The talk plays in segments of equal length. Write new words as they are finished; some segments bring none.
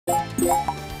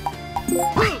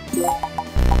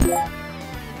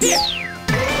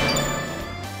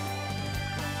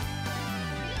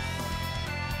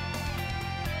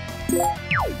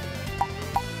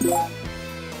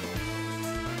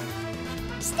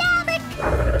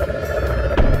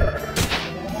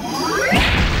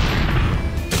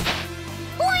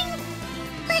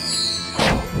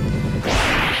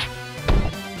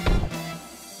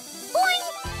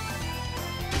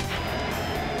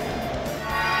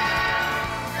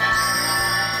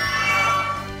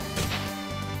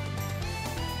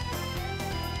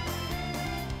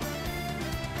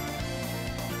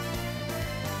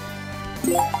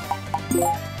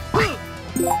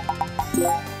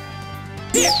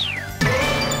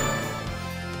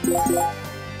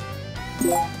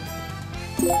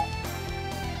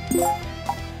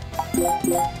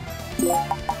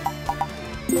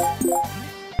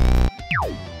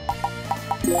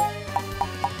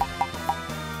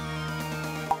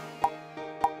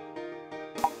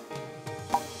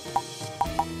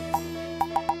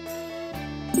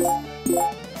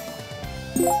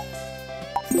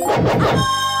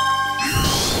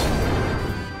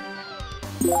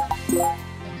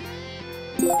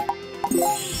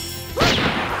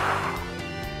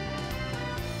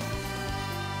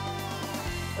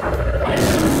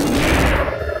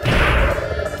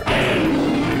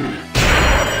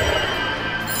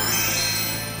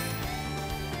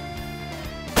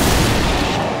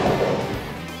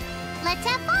Let's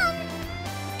have fun!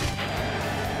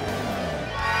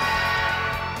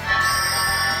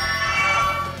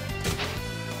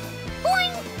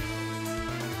 Boing!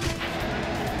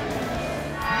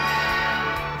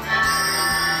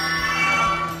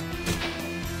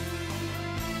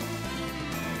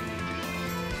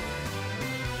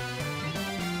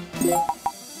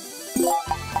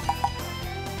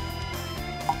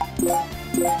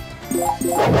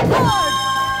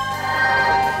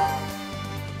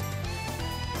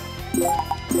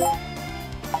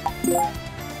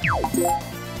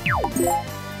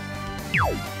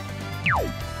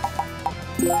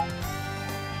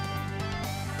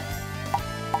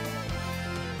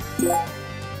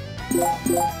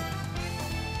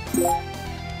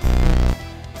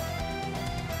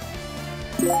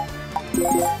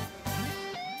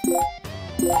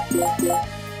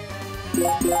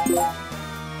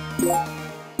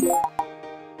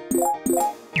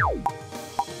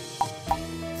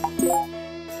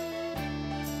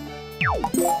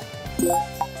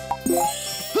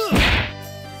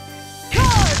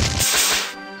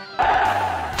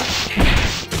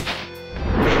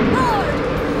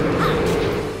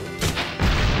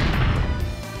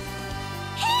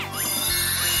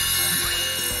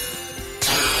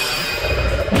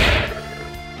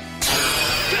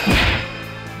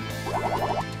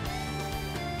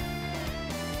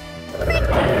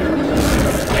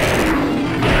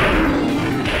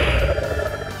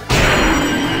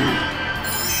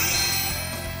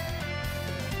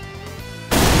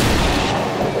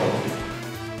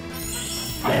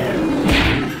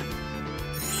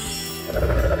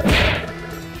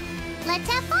 Let's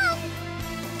have fun!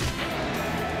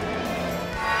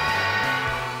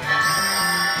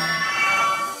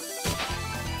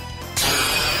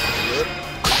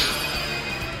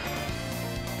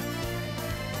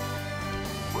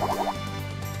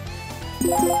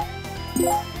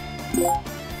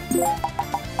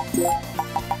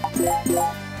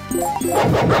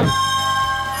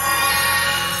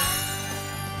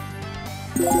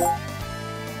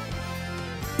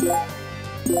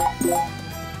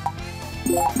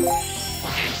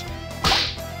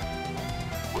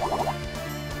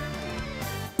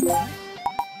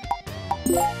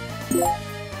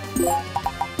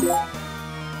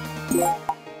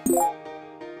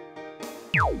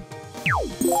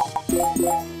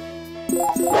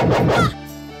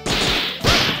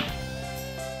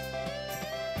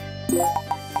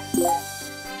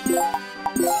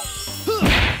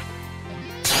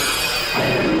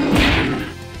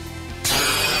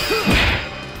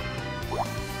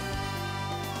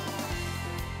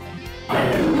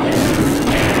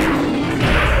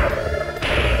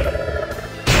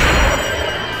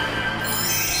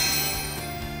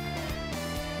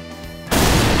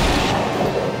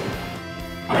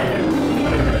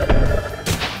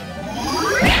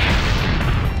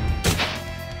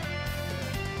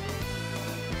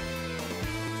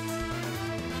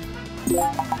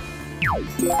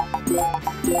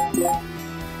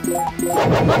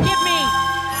 Look at me!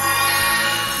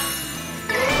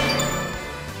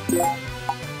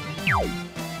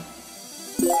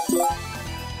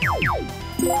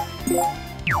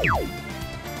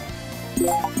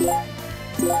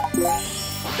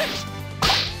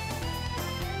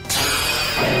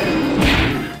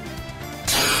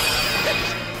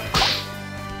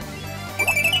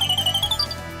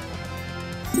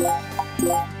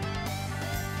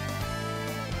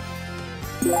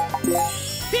 Frick!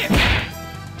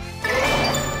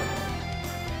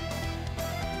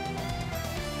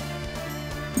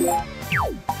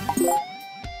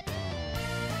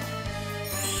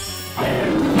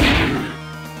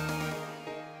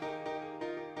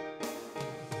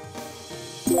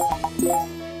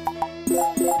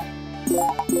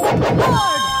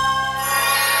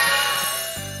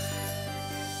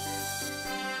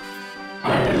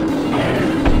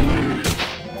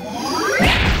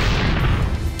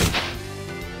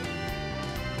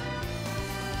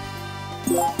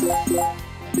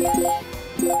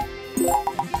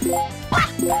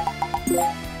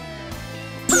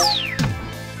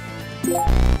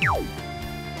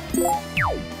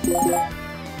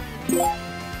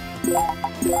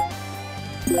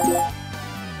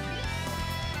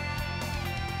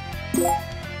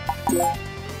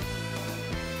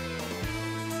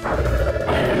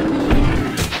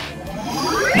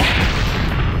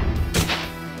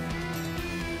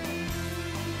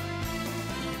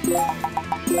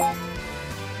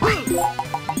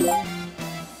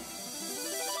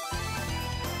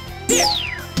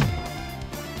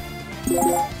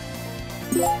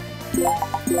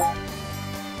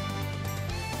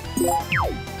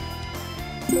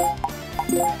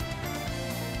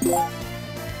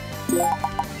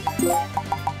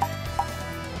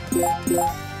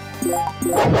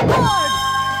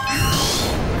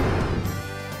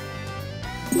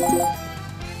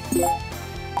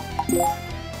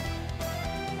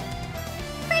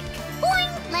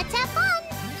 Boing! Let's have fun!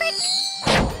 Frick!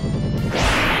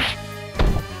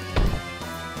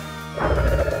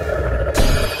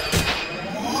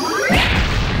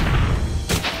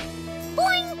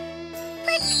 Boing!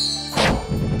 Frick!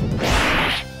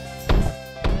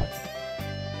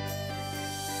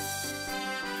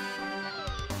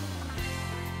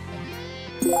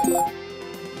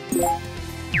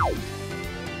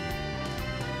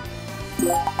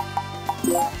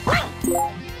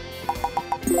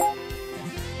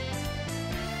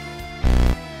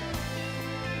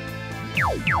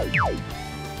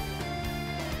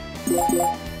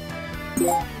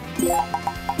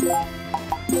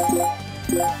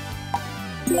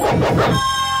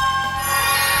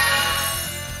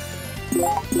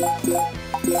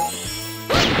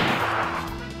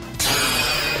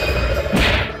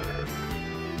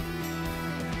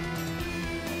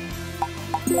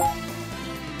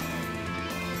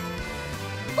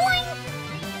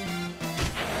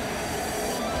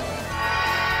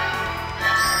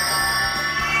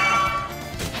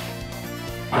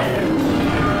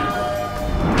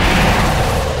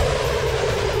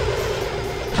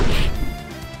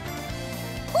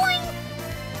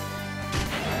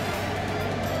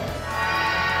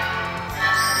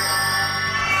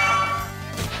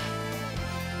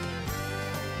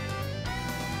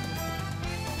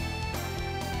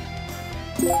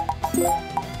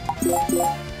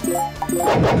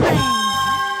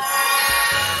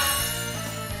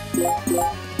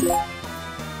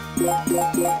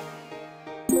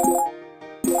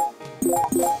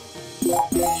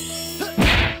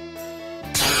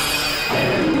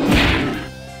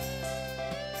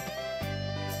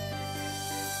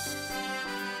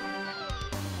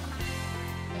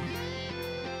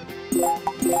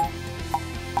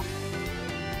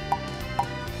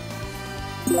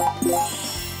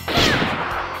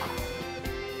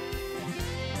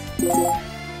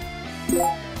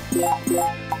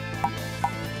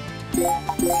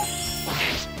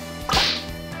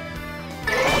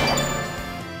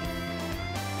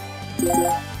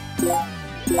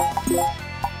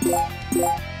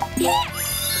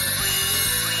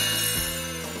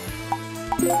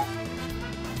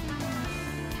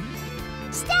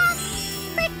 Stop!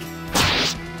 Frick!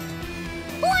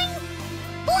 Boing!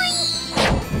 Boing!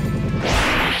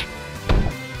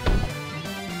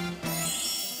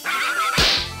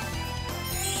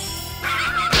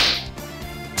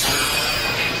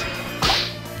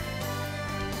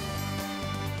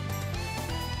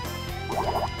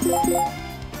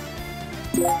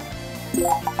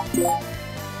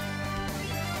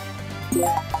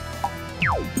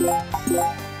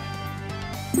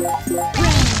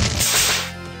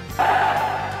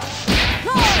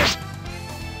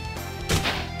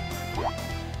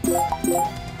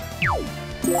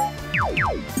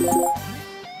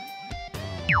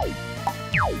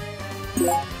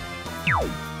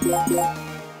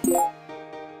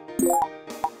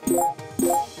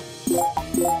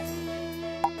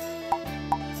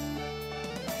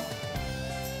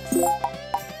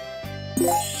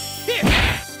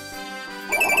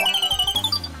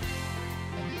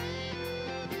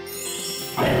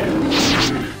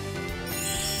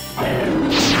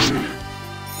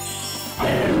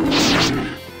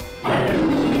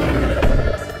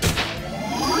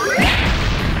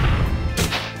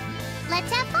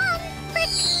 Let's have fun! Frick!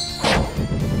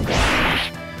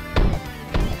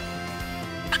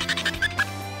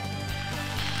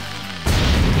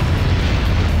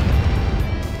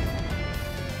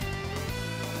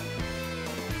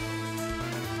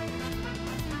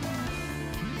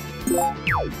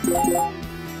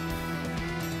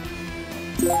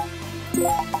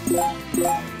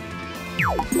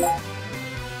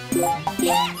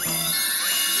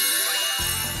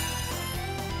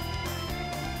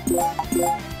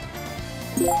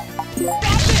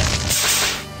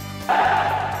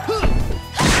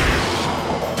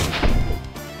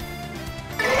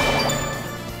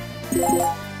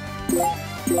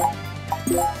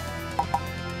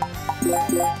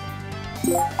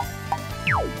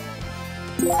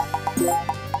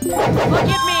 Look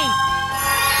at me!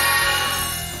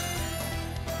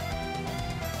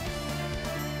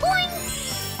 Boing!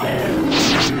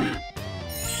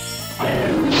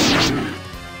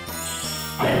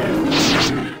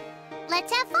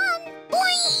 Let's have fun!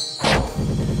 Boing!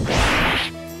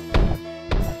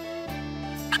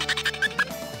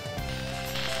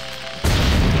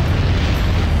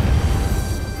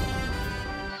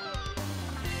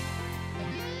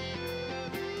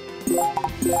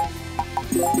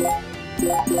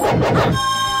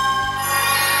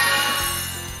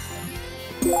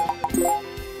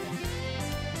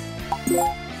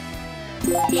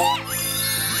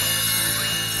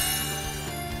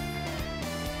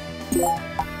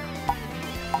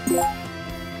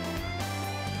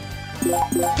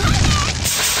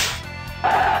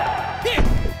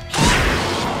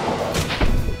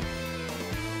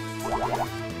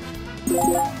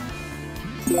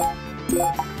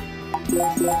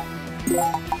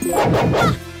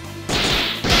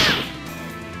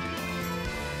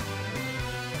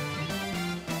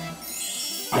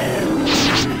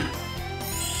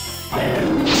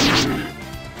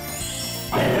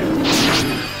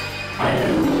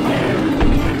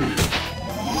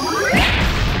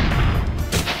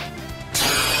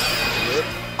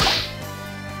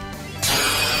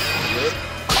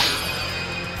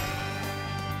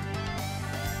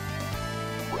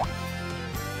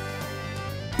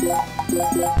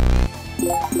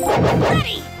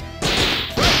 Ready!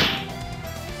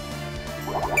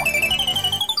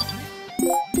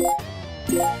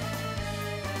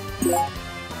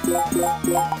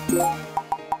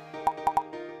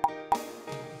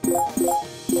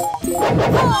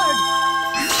 Forward!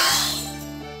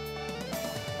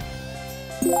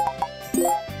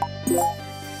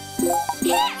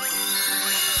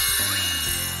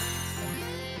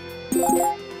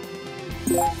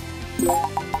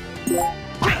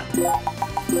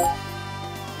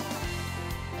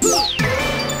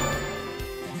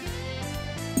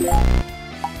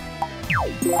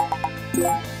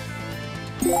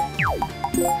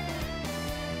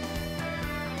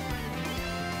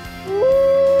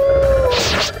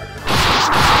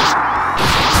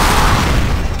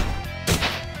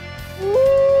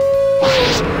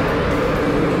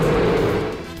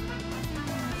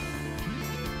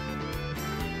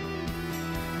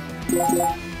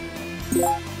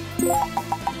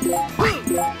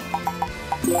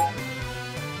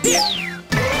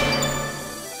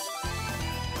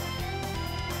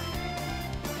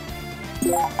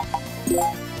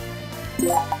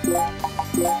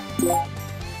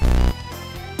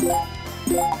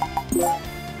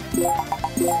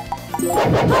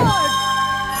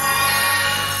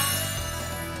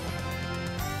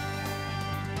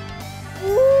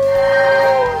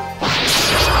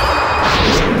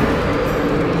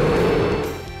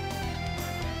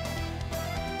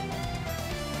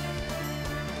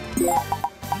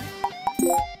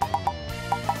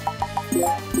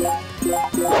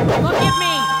 Look at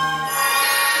me!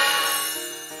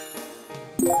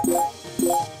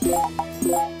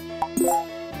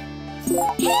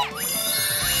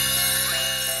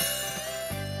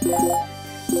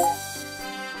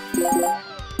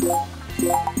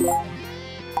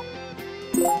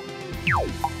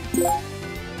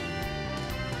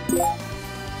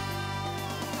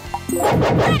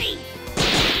 Ready!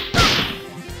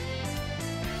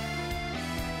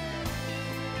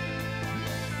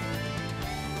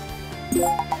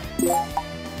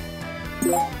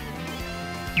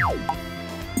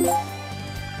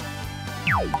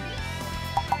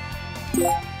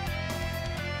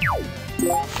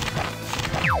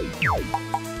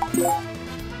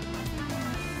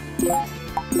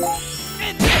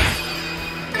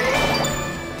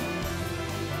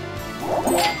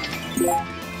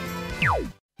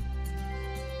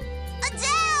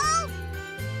 Adele!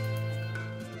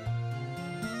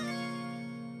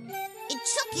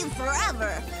 took you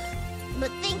forever.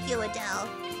 But thank you, Adele.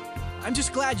 I'm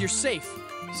just glad you're safe.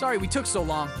 Sorry we took so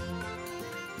long.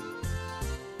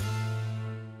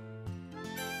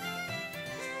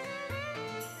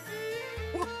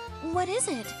 What is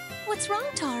it? What's wrong,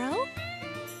 Taro?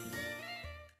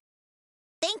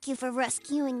 Thank you for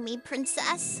rescuing me,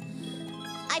 Princess.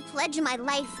 I pledge my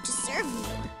life to serve you.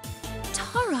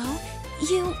 Taro,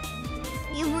 you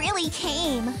really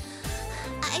came.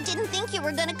 I didn't think you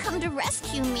were gonna come to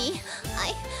rescue me.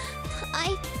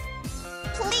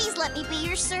 Please let me be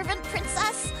your servant,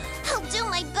 Princess. I'll do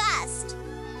my best.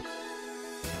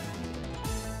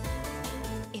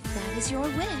 If that is your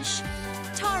wish,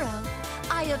 Taro,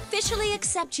 I officially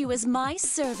accept you as my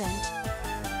servant.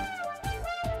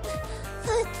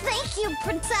 Thank you,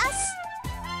 Princess.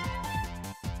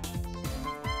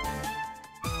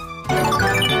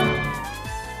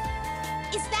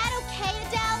 Is that okay,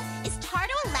 Adele? Is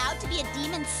Tardo allowed to be a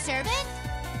demon's servant?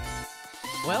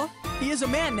 Well, he is a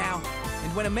man now.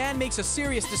 And when a man makes a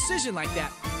serious decision like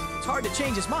that, it's hard to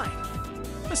change his mind.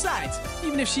 Besides,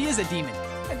 even if she is a demon,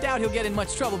 I doubt he'll get in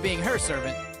much trouble being her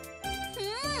servant.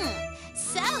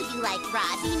 So you like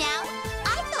Rosie now?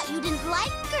 I thought you didn't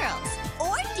like girls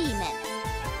or demons.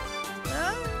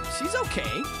 She's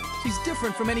okay. She's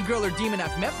different from any girl or demon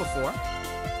I've met before.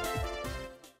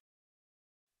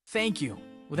 Thank you.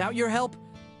 Without your help,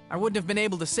 I wouldn't have been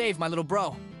able to save my little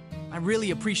bro. I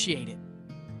really appreciate it.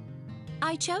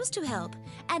 I chose to help,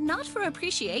 and not for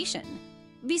appreciation.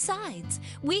 Besides,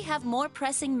 we have more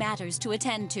pressing matters to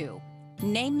attend to,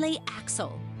 namely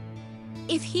Axel.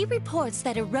 If he reports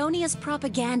that erroneous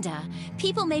propaganda,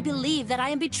 people may believe that I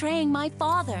am betraying my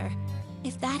father.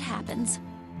 If that happens...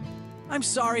 I'm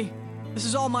sorry. This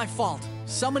is all my fault.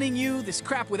 Summoning you, this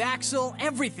crap with Axel,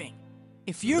 everything.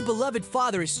 If your beloved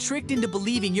father is tricked into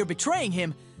believing you're betraying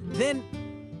him, then...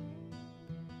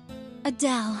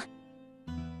 Adele.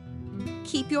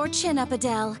 Keep your chin up,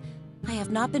 Adele. I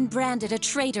have not been branded a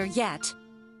traitor yet.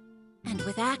 And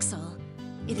with Axel,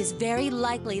 it is very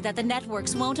likely that the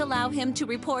networks won't allow him to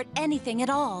report anything at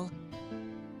all.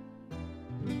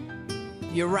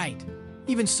 You're right.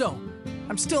 Even so,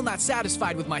 I'm still not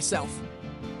satisfied with myself.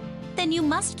 Then you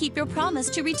must keep your promise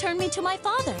to return me to my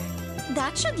father.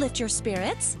 That should lift your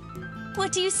spirits.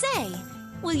 What do you say?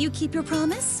 Will you keep your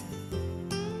promise?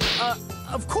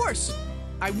 Of course!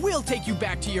 I will take you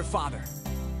back to your father.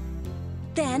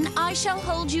 Then I shall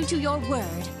hold you to your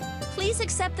word. Please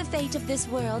accept the fate of this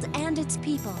world and its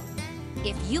people.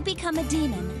 If you become a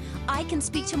demon, I can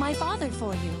speak to my father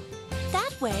for you.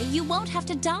 That way, you won't have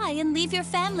to die and leave your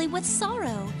family with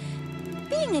sorrow.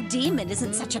 Being a demon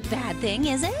isn't such a bad thing,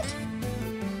 is it?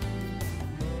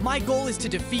 My goal is to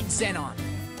defeat Zenon.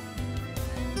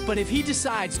 But if he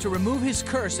decides to remove his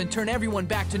curse and turn everyone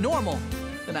back to normal,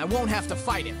 then I won't have to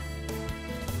fight him.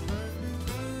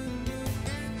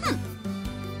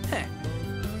 Heh.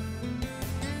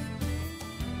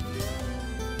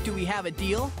 Do we have a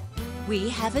deal? We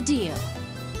have a deal.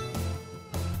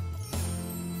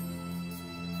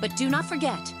 But do not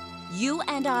forget, you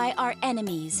and I are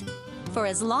enemies. For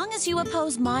as long as you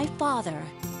oppose my father...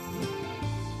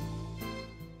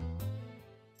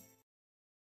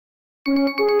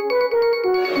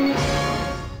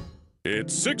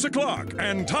 It's 6 o'clock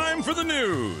and time for the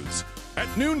news.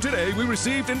 At noon today, we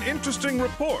received an interesting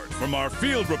report from our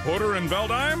field reporter in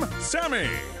Veldheim, Sammy.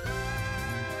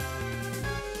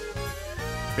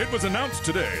 It was announced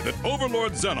today that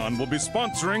Overlord Zenon will be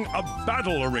sponsoring a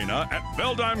battle arena at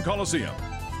Veldheim Coliseum.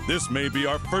 This may be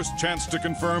our first chance to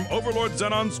confirm Overlord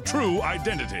Zenon's true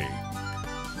identity.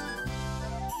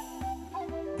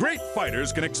 Great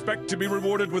fighters can expect to be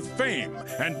rewarded with fame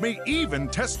and may even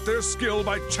test their skill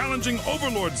by challenging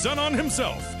Overlord Zenon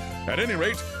himself. At any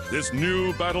rate, this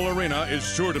new battle arena is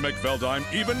sure to make Veldheim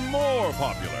even more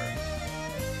popular.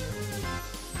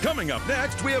 Coming up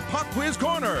next, we have Pop Quiz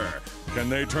Corner. Can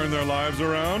they turn their lives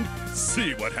around?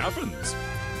 See what happens.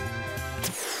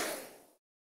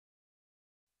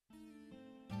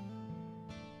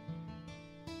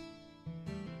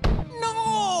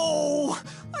 No!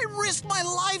 I risked my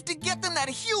life to get them that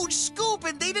huge scoop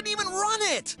and they didn't even run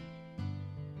it!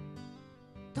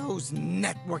 Those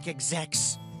network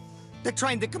execs. They're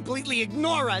trying to completely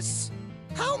ignore us.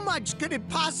 How much could it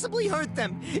possibly hurt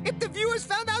them if the viewers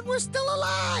found out we're still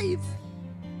alive?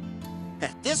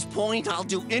 At this point, I'll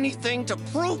do anything to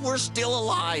prove we're still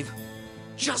alive.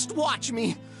 Just watch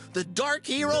me. The Dark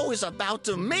Hero is about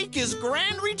to make his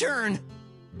grand return.